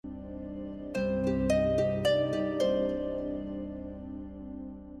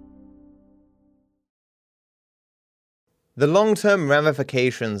The long-term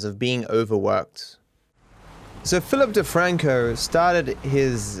ramifications of being overworked. So Philip DeFranco started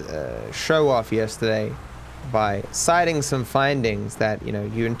his show off yesterday by citing some findings that, you know,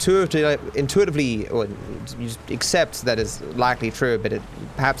 you intuitively or you just accept that is likely true, but it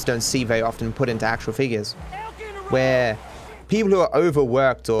perhaps don't see very often put into actual figures, where people who are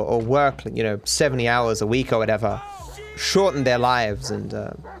overworked or work, you know, 70 hours a week or whatever, shorten their lives and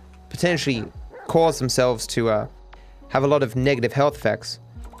potentially cause themselves to have a lot of negative health effects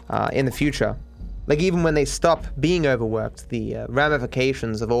in the future. Like, even when they stop being overworked, the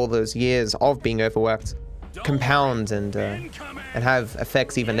ramifications of all those years of being overworked compound and have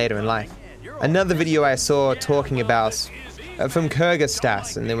effects even later in life. Another video I saw talking about from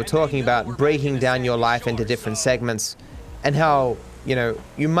Kyrgyzstan, and they were talking about breaking down your life into different segments and how, you know,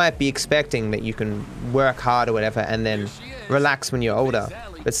 you might be expecting that you can work hard or whatever and then relax when you're older.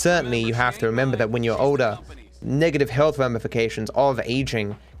 But certainly you have to remember that when you're older, negative health ramifications of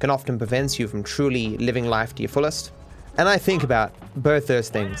aging can often prevent you from truly living life to your fullest. And I think about both those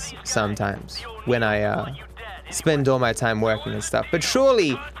things sometimes when I spend all my time working and stuff. But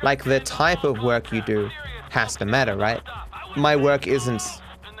surely, like, the type of work you do has to matter, right? My work isn't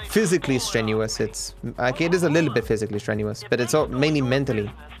physically strenuous. It's like, it is a little bit physically strenuous, but it's all mainly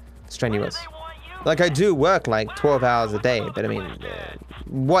mentally strenuous. Like, I do work like 12 hours a day, but I mean,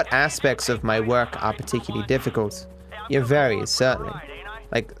 what aspects of my work are particularly difficult? It varies, certainly.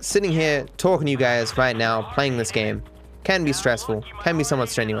 Like, sitting here talking to you guys right now, playing this game, can be stressful, can be somewhat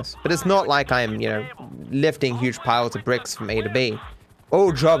strenuous, but it's not like I'm, you know, lifting huge piles of bricks from A to B.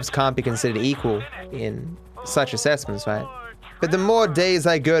 All jobs can't be considered equal in such assessments, right? But the more days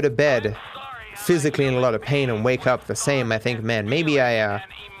I go to bed physically in a lot of pain and wake up the same, I think, man, maybe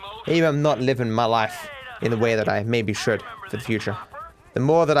I'm not living my life in the way that I maybe should for the future. The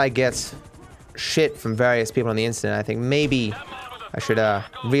more that I get shit from various people on the internet, I think maybe I should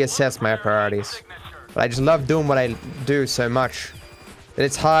reassess my priorities. But I just love doing what I do so much that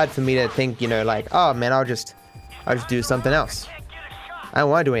it's hard for me to think, you know, like, oh man, I'll just do something else. I don't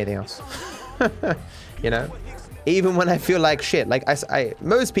want to do anything else. You know? Even when I feel like shit. Like,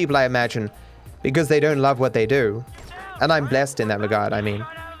 most people, I imagine, because they don't love what they do, and I'm blessed in that regard, I mean,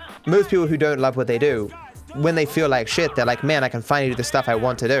 most people who don't love what they do, when they feel like shit, they're like, man, I can finally do the stuff I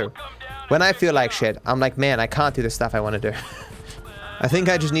want to do. When I feel like shit, I'm like, man, I can't do the stuff I want to do. I think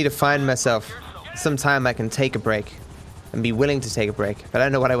I just need to find myself some time I can take a break and be willing to take a break, but I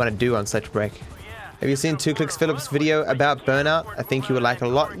don't know what I want to do on such a break. Have you seen 2Clicks Phillips' video about burnout? I think you would like it a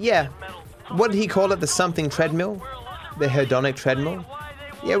lot. Yeah. What did he call it? The something treadmill? The hedonic treadmill?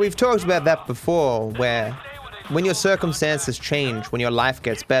 Yeah, we've talked about that before, where when your circumstances change, when your life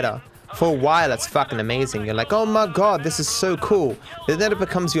gets better, for a while it's fucking amazing. You're like, oh my god, this is so cool. But then it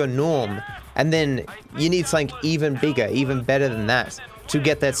becomes your norm. And then you need something even bigger, even better than that to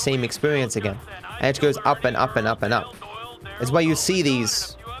get that same experience again. And it goes up and up and up and up. It's why you see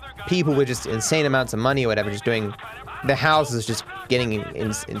these people with just insane amounts of money or whatever, just doing their houses just getting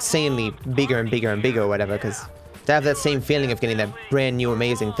insanely bigger and bigger and bigger or whatever, because to have that same feeling of getting that brand new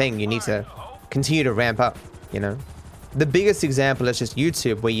amazing thing, you need to continue to ramp up, you know? The biggest example is just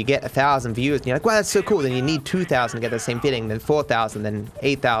YouTube, where you get 1,000 views and you're like, wow, that's so cool. Then you need 2,000 to get the same feeling, then 4,000, then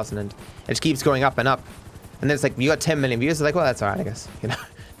 8,000, and it just keeps going up and up. And then it's like, you got 10 million views, it's like, well, that's alright, I guess, you know?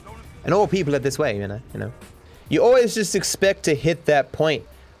 And all people are this way, you know? You always just expect to hit that point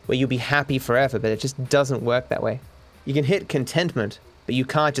where you'll be happy forever, but it just doesn't work that way. You can hit contentment, but you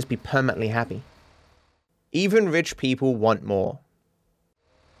can't just be permanently happy. Even rich people want more.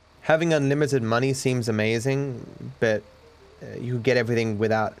 Having unlimited money seems amazing, but you get everything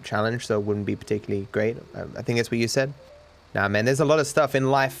without challenge, so it wouldn't be particularly great. I think that's what you said. Nah, man, there's a lot of stuff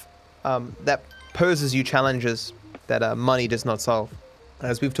in life that poses you challenges that money does not solve.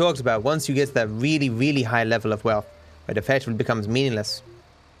 As we've talked about, once you get to that really, really high level of wealth, where it effectively becomes meaningless,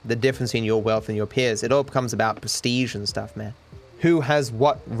 the difference in your wealth and your peers, it all becomes about prestige and stuff, man. Who has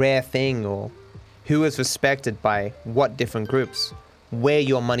what rare thing, or who is respected by what different groups, where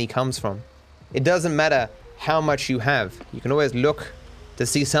your money comes from. It doesn't matter how much you have. You can always look to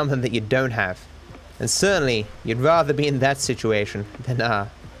see something that you don't have. And certainly, you'd rather be in that situation than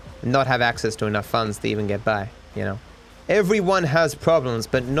not have access to enough funds to even get by, you know? Everyone has problems,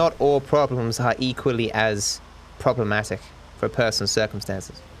 but not all problems are equally as problematic for a person's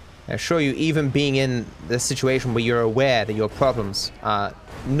circumstances. I assure you, even being in the situation where you're aware that your problems are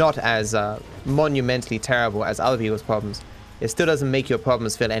not as monumentally terrible as other people's problems, it still doesn't make your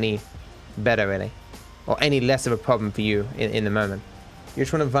problems feel any better, really, or any less of a problem for you in the moment. You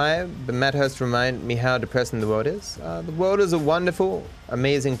just want to vibe, but Matt has to remind me how depressing the world is. The world is a wonderful,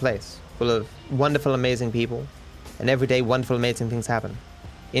 amazing place, full of wonderful, amazing people, and every day wonderful, amazing things happen.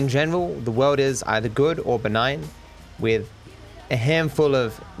 In general, the world is either good or benign, with a handful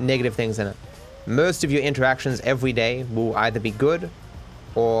of negative things in it. Most of your interactions every day will either be good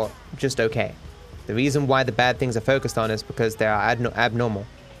or just okay. The reason why the bad things are focused on is because they are abnormal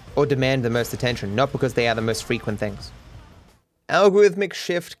or demand the most attention, not because they are the most frequent things. Algorithmic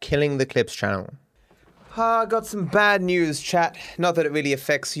shift killing the clips channel. Got some bad news, chat. Not that it really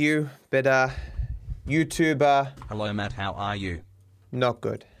affects you, but YouTube... Hello, Matt. How are you? Not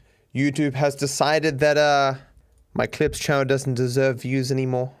good. YouTube has decided that my clips channel doesn't deserve views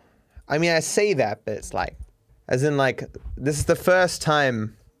anymore. I mean, I say that, but it's like... As in, like, this is the first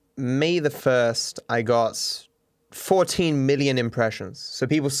time, May the 1st, I got 14 million impressions. So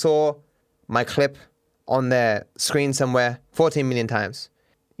people saw my clip on their screen somewhere 14 million times.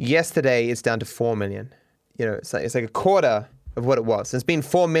 Yesterday, it's down to 4 million. You know, it's like a quarter of what it was. It's been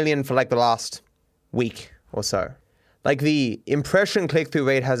 4 million for like the last week or so. Like the impression click-through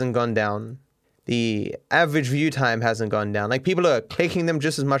rate hasn't gone down. The average view time hasn't gone down. Like people are clicking them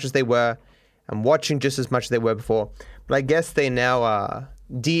just as much as they were and watching just as much as they were before. But I guess they now are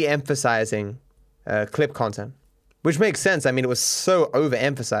de-emphasizing clip content, which makes sense. I mean, it was so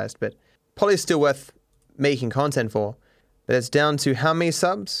overemphasized, but probably still worth making content for. But it's down to how many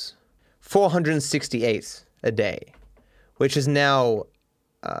subs? 468 a day, which is now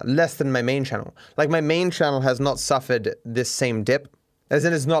less than my main channel. Like my main channel has not suffered this same dip. As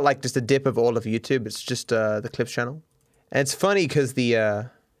in, it's not like just a dip of all of YouTube. It's just the clips channel. And it's funny because the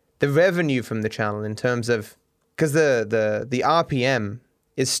revenue from the channel in terms of, because the RPM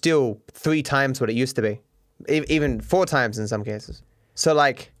is still 3 times what it used to be, even 4 times in some cases. So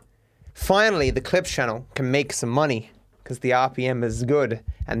like, finally the clips channel can make some money because the RPM is good,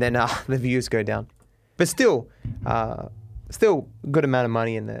 and then the views go down. But still a good amount of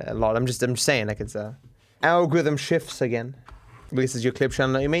money in a lot. I'm just saying, like, it's algorithm shifts again. Releases your clip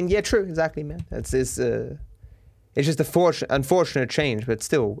channel. I mean, yeah, true, exactly, man. It's just a unfortunate change, but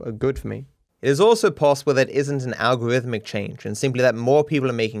still good for me. It is also possible that it isn't an algorithmic change, and simply that more people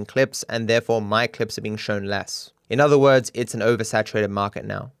are making clips, and therefore my clips are being shown less. In other words, it's an oversaturated market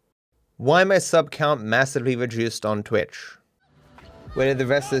now. Why my sub count massively reduced on Twitch? Where did the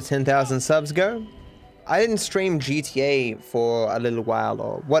rest of the 10,000 subs go? I didn't stream GTA for a little while,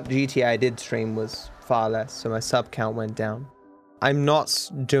 or what GTA I did stream was far less, so my sub count went down. I'm not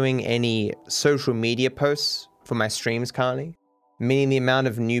doing any social media posts for my streams currently, meaning the amount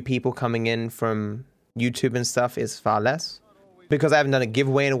of new people coming in from YouTube and stuff is far less. Because I haven't done a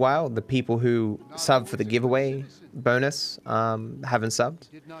giveaway in a while, the people who subbed for the giveaway bonus haven't subbed.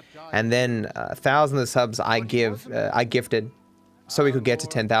 And then 1,000 of the subs I gifted so we could get to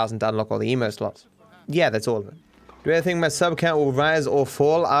 10,000 to unlock all the emo slots. Yeah, that's all of it. Do I think my sub count will rise or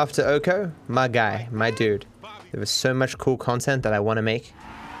fall after Oko? My guy, my dude. There is so much cool content that I want to make.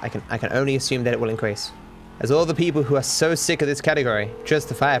 I can only assume that it will increase. As all the people who are so sick of this category,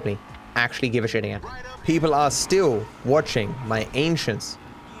 justifiably, actually give a shit again. People are still watching my ancients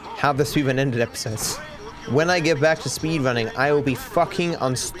have the speedrun ended episodes. When I get back to speedrunning, I will be fucking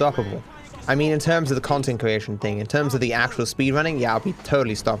unstoppable. I mean, in terms of the content creation thing, in terms of the actual speedrunning, yeah, I'll be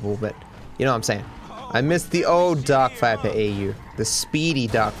totally stoppable, but you know what I'm saying. I miss the old Dark Viper AU, the speedy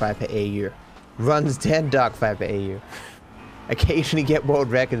Dark Viper AU, runs dead Dark Viper AU, occasionally get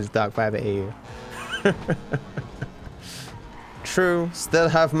world records Dark Viper AU. True, still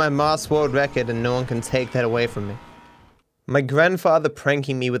have my Mars world record and no one can take that away from me. My grandfather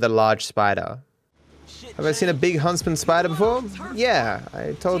pranking me with a large spider. Have I seen a big huntsman spider before? Yeah,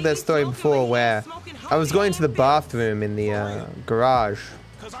 I told that story before where I was going to the bathroom in the garage,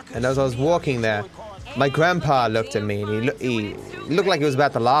 and as I was walking there, my grandpa looked at me and he looked like he was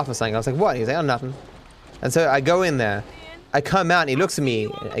about to laugh or something. I was like, what? He's like, oh, nothing. And so I go in there, I come out and he looks at me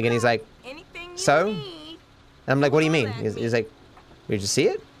again, he's like, so? And I'm like, what do you mean? He's like, did you see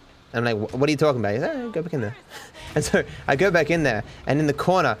it? And I'm like, what are you talking about? He's like, go back in there. And so I go back in there, and in the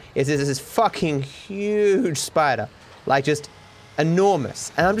corner is this fucking huge spider, like just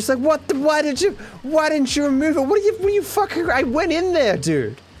enormous. And I'm just like, why didn't you remove it? What are you fucking, I went in there,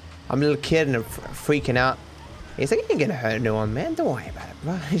 dude. I'm a little kid and I'm freaking out. He's like, you ain't gonna hurt no one, man. Don't worry about it,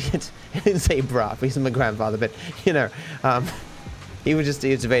 bro. He didn't say bruh, he's my grandfather, but you know, he was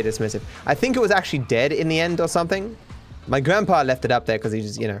very dismissive. I think it was actually dead in the end or something. My grandpa left it up there because he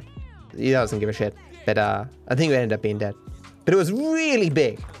just, you know, he doesn't give a shit. But I think it ended up being dead. But it was really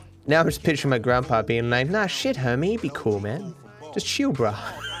big. Now I'm just picturing my grandpa being like, nah, shit, homie, be cool, man. Just chill, bro.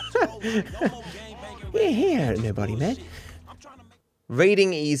 Yeah, he ain't hurt nobody, man.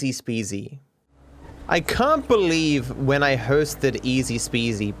 Rating Easy Speezy. I can't believe when I hosted Easy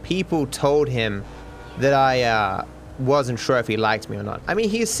Speezy, people told him that I wasn't sure if he liked me or not. I mean,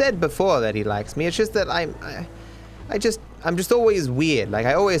 he said before that he likes me. It's just that I'm just always weird. Like,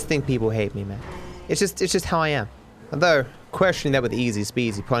 I always think people hate me, man. It's just how I am. Although questioning that with easy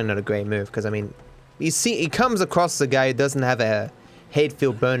speeds, probably not a great move, because I mean, he comes across as a guy who doesn't have a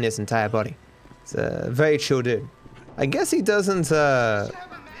hate-filled bone in his entire body. He's a very chill dude. I guess he doesn't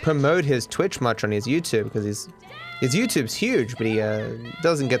promote his Twitch much on his YouTube, because his YouTube's huge, but he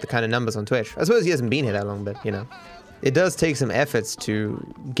doesn't get the kind of numbers on Twitch. I suppose he hasn't been here that long, but you know, it does take some efforts to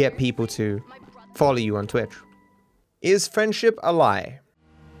get people to follow you on Twitch. Is friendship a lie?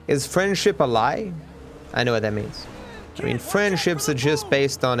 Is friendship a lie? I know what that means. I mean, friendships are just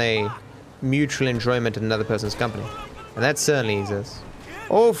based on a mutual enjoyment in another person's company. And that certainly exists.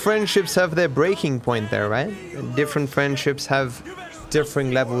 All friendships have their breaking point there, right? And different friendships have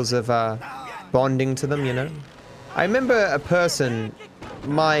differing levels of bonding to them, you know? I remember a person,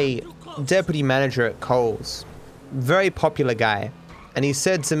 my deputy manager at Kohl's, very popular guy, and he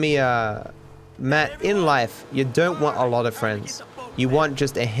said to me, Matt, in life, you don't want a lot of friends. You want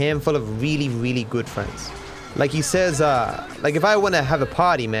just a handful of really, really good friends. Like he says, like if I want to have a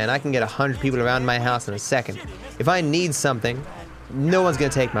party, man, I can get 100 people around my house in a second. If I need something, no one's gonna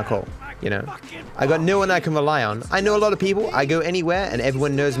take my call, you know? I got no one I can rely on. I know a lot of people, I go anywhere and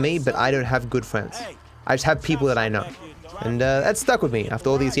everyone knows me, but I don't have good friends. I just have people that I know. And that stuck with me after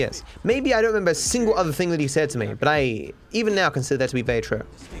all these years. Maybe I don't remember a single other thing that he said to me, but I even now consider that to be very true.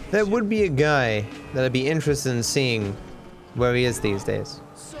 There would be a guy that I'd be interested in seeing where he is these days.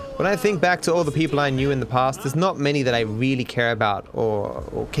 When I think back to all the people I knew in the past, there's not many that I really care about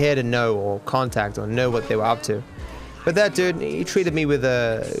or care to know or contact or know what they were up to. But that dude, he treated me with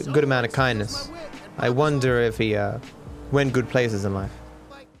a good amount of kindness. I wonder if he went good places in life.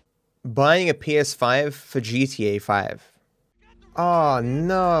 Buying a PS5 for GTA 5. Oh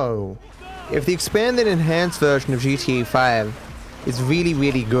no. If the expanded enhanced version of GTA 5 is really,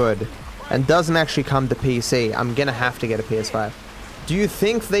 really good and doesn't actually come to PC, I'm gonna have to get a PS5. Do you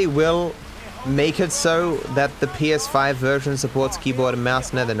think they will make it so that the PS5 version supports keyboard and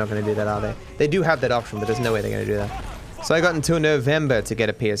mouse? No, they're not gonna do that, are they? They do have that option, but there's no way they're gonna do that. So I got until November to get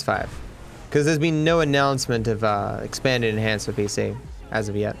a PS5, because there's been no announcement of expanded enhanced for PC as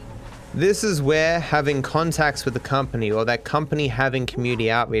of yet. This is where having contacts with the company or that company having community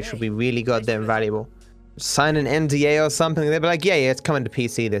outreach will be really goddamn valuable. Sign an NDA or something, they'll be like, yeah, it's coming to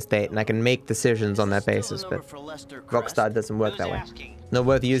PC this date, and I can make decisions on that basis, but Rockstar doesn't work that way. Not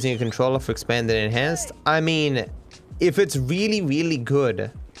worth using a controller for expanded enhanced? I mean, if it's really, really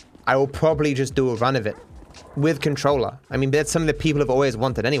good, I will probably just do a run of it with controller. I mean, that's something that people have always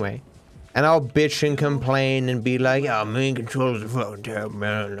wanted anyway. And I'll bitch and complain and be like, oh, main controllers are fucking terrible,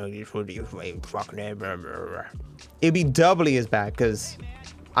 man. It'd be doubly as bad, because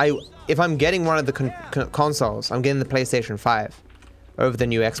if I'm getting one of the consoles, I'm getting the PlayStation 5 over the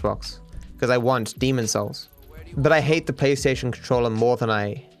new Xbox, because I want Demon Souls. But I hate the PlayStation controller more than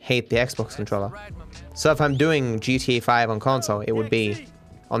I hate the Xbox controller. So if I'm doing GTA 5 on console, it would be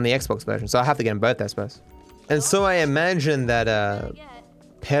on the Xbox version. So I have to get them both, I suppose. And so I imagine that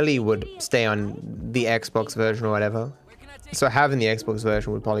Pelly would stay on the Xbox version or whatever. So having the Xbox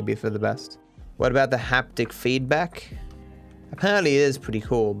version would probably be for the best. What about the haptic feedback? Apparently it is pretty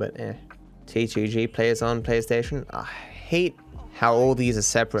cool, but TTG players on PlayStation. I hate how all these are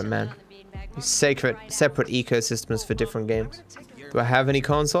separate, man. Separate ecosystems for different games. Do I have any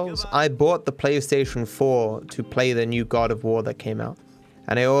consoles? I bought the PlayStation 4 to play the new God of War that came out.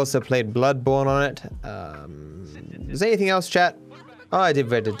 And I also played Bloodborne on it. Is there anything else, chat? Oh, I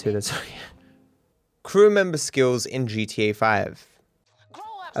did Red Dead 2, that's right. Crew member skills in GTA 5.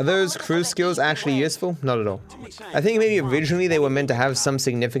 Are those crew skills actually useful? Not at all. I think maybe originally they were meant to have some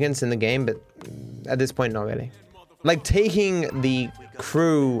significance in the game, but at this point, not really. Like, taking the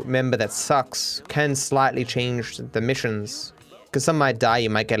crew member that sucks can slightly change the missions. Because some might die, you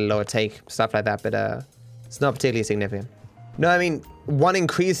might get a lower take, stuff like that, but it's not particularly significant. No, I mean, one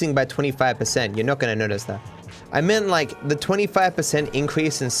increasing by 25%, you're not going to notice that. I meant like the 25%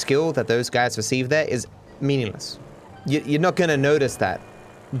 increase in skill that those guys receive there is meaningless. You're not going to notice that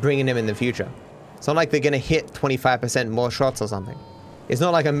bringing them in the future. It's not like they're going to hit 25% more shots or something. It's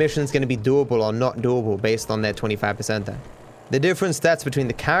not like a mission's going to be doable or not doable based on their 25% there. The different stats between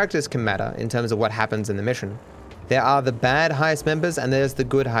the characters can matter in terms of what happens in the mission. There are the bad heist members and there's the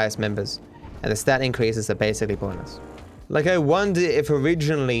good heist members. And the stat increases are basically pointless. Like, I wonder if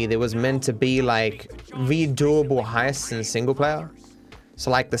originally there was meant to be like redoable heists in single player.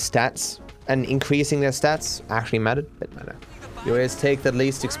 So like the stats and increasing their stats actually mattered, but I don't know. You always take the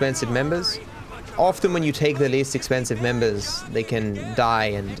least expensive members. Often when you take the least expensive members, they can die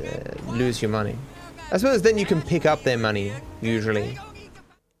and lose your money. I suppose then you can pick up their money, usually.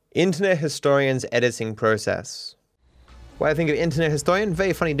 Internet historian's editing process. What I think of internet historian?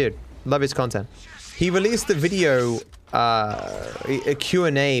 Very funny dude. Love his content. He released a video, a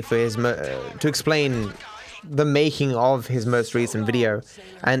Q&A for his, to explain the making of his most recent video.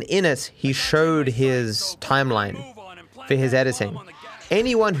 And in it, he showed his timeline for his editing.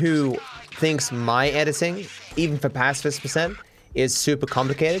 Anyone who thinks my editing, even for pacifist percent, is super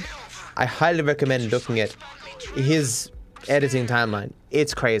complicated, I highly recommend looking at his editing timeline.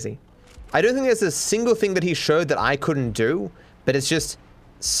 It's crazy. I don't think there's a single thing that he showed that I couldn't do, but it's just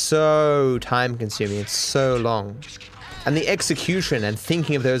so time consuming. It's so long. And the execution and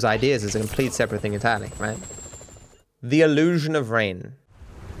thinking of those ideas is a complete separate thing entirely, right? The illusion of rain.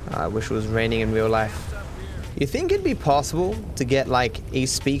 I wish it was raining in real life. You think it'd be possible to get like a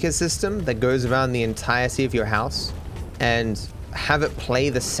speaker system that goes around the entirety of your house and have it play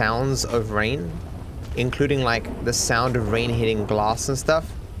the sounds of rain, including like the sound of rain hitting glass and stuff,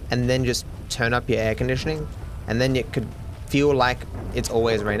 and then just turn up your air conditioning, and then it could feel like it's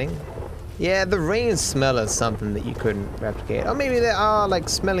always raining? Yeah, the rain smell is something that you couldn't replicate. Or maybe there are like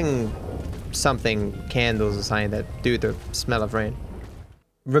smelling something, candles or something that do the smell of rain.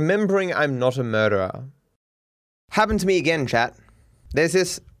 Remembering I'm not a murderer. Happened to me again, chat. There's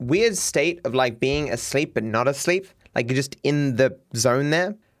this weird state of like being asleep but not asleep. Like you're just in the zone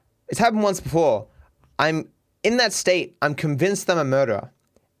there. It's happened once before. I'm in that state. I'm convinced I'm a murderer.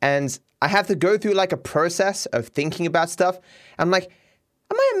 And I have to go through like a process of thinking about stuff. I'm like,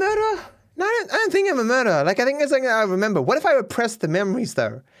 am I a murderer? No, I don't think I'm a murderer. Like, I think it's something that I remember. What if I repress the memories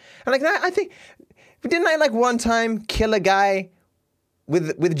though? I'm like, no, I think, didn't I like one time kill a guy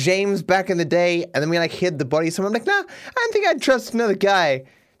with James back in the day, and then we like hid the body somewhere? I'm like, no, I don't think I'd trust another guy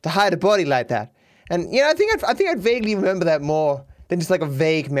to hide a body like that. And you know, I think I'd vaguely remember that more than just like a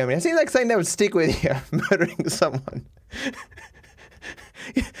vague memory. It seems like something that would stick with you, murdering someone.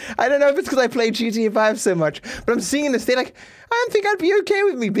 I don't know if it's because I play GTA 5 so much, but I'm seeing this state like, I don't think I'd be okay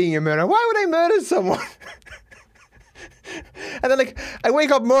with me being a murderer. Why would I murder someone? And then like, I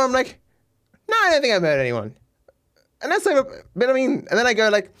wake up more, I'm like, no, I don't think I murdered anyone. And that's like, but I mean, and then I go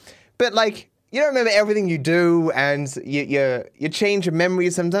like, but like, you don't remember everything you do, and you change your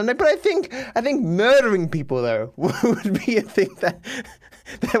memories sometimes. But I think murdering people though would be a thing that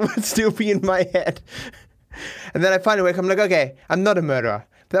would still be in my head. And then I finally wake up, I'm like, okay, I'm not a murderer.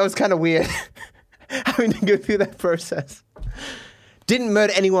 But that was kind of weird, having to go through that process. Didn't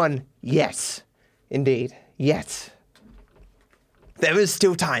murder anyone, yes, indeed, yet. There is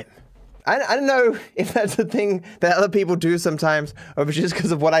still time. I don't know if that's a thing that other people do sometimes, or if it's just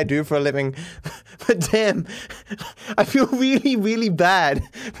because of what I do for a living. But damn, I feel really, really bad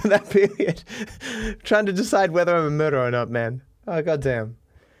for that period. Trying to decide whether I'm a murderer or not, man. Oh, goddamn.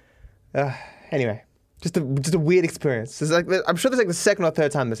 Anyway, just a weird experience. It's like, I'm sure there's like the second or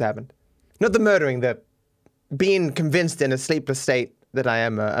third time this happened. Not the murdering, the being convinced in a sleepless state that I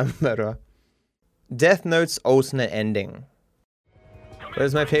am a murderer. Death Note's alternate ending. What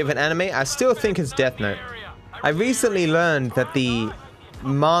is my favorite anime? I still think it's Death Note. I recently learned that the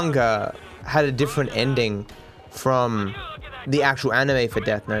manga had a different ending from the actual anime for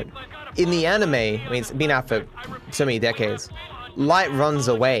Death Note. In the anime, I mean, it's been out for so many decades, Light runs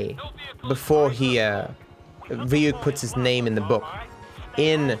away before Ryuk puts his name in the book.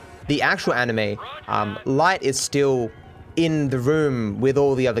 In the actual anime, Light is still in the room with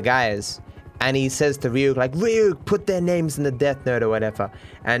all the other guys, and he says to Ryuk, like, Ryuk, put their names in the Death Note or whatever.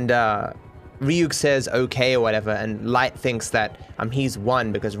 And Ryuk says okay or whatever, and Light thinks that he's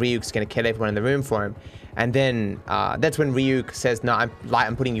won because Ryuk's gonna kill everyone in the room for him. And then that's when Ryuk says, no, Light,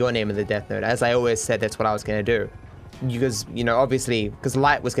 I'm putting your name in the Death Note. As I always said, that's what I was gonna do. Because, you know, obviously, because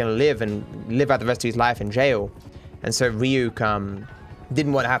Light was gonna live out the rest of his life in jail. And so Ryuk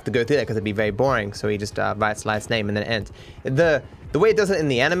didn't want to have to go through that because it'd be very boring. So he just writes Light's name and then it ends. The way it does it in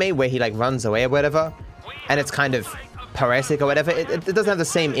the anime, where he like runs away or whatever, and it's kind of poetic or whatever, it doesn't have the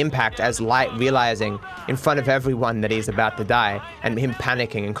same impact as Light realizing in front of everyone that he's about to die, and him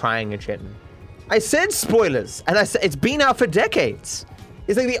panicking and crying and shit. I said spoilers, and I said it's been out for decades.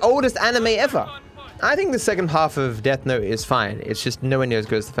 It's like the oldest anime ever. I think the second half of Death Note is fine. It's just nowhere near as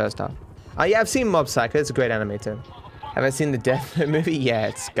good as the first half. Yeah, I've seen Mob Psycho. It's a great anime too. Have I seen the Death Note movie? Yeah,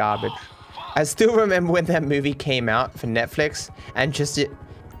 it's garbage. I still remember when that movie came out for Netflix, and just it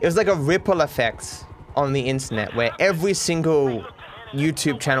was like a ripple effect on the internet where every single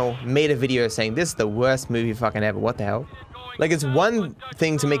YouTube channel made a video saying this is the worst movie fucking ever. What the hell? Like, it's one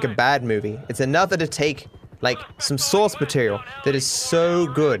thing to make a bad movie. It's another to take like some source material that is so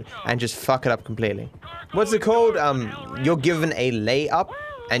good and just fuck it up completely. What's it called? You're given a layup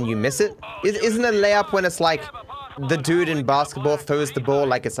and you miss it? Isn't a layup when it's like the dude in basketball throws the ball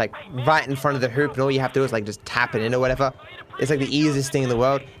like it's like right in front of the hoop and all you have to do is like just tap it in or whatever? It's like the easiest thing in the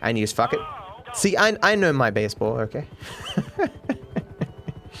world and you just fuck it. See, I know my baseball, okay?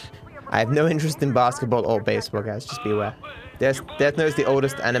 I have no interest in basketball or baseball, guys. Just be aware. Death Note is the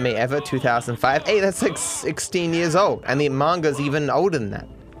oldest anime ever, 2005. Hey, that's like 16 years old. And the manga's even older than that.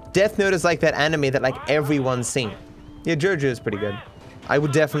 Death Note is like that anime that like everyone's seen. Yeah, JoJo is pretty good. I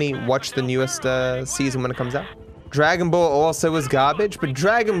would definitely watch the newest season when it comes out. Dragon Ball also was garbage, but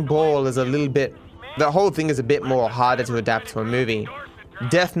Dragon Ball is a little bit... The whole thing is a bit more harder to adapt to a movie.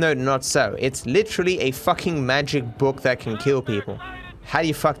 Death Note, not so. It's literally a fucking magic book that can kill people. How do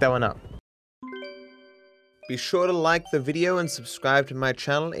you fuck that one up? Be sure to like the video and subscribe to my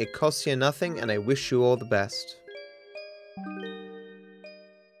channel. It costs you nothing, and I wish you all the best.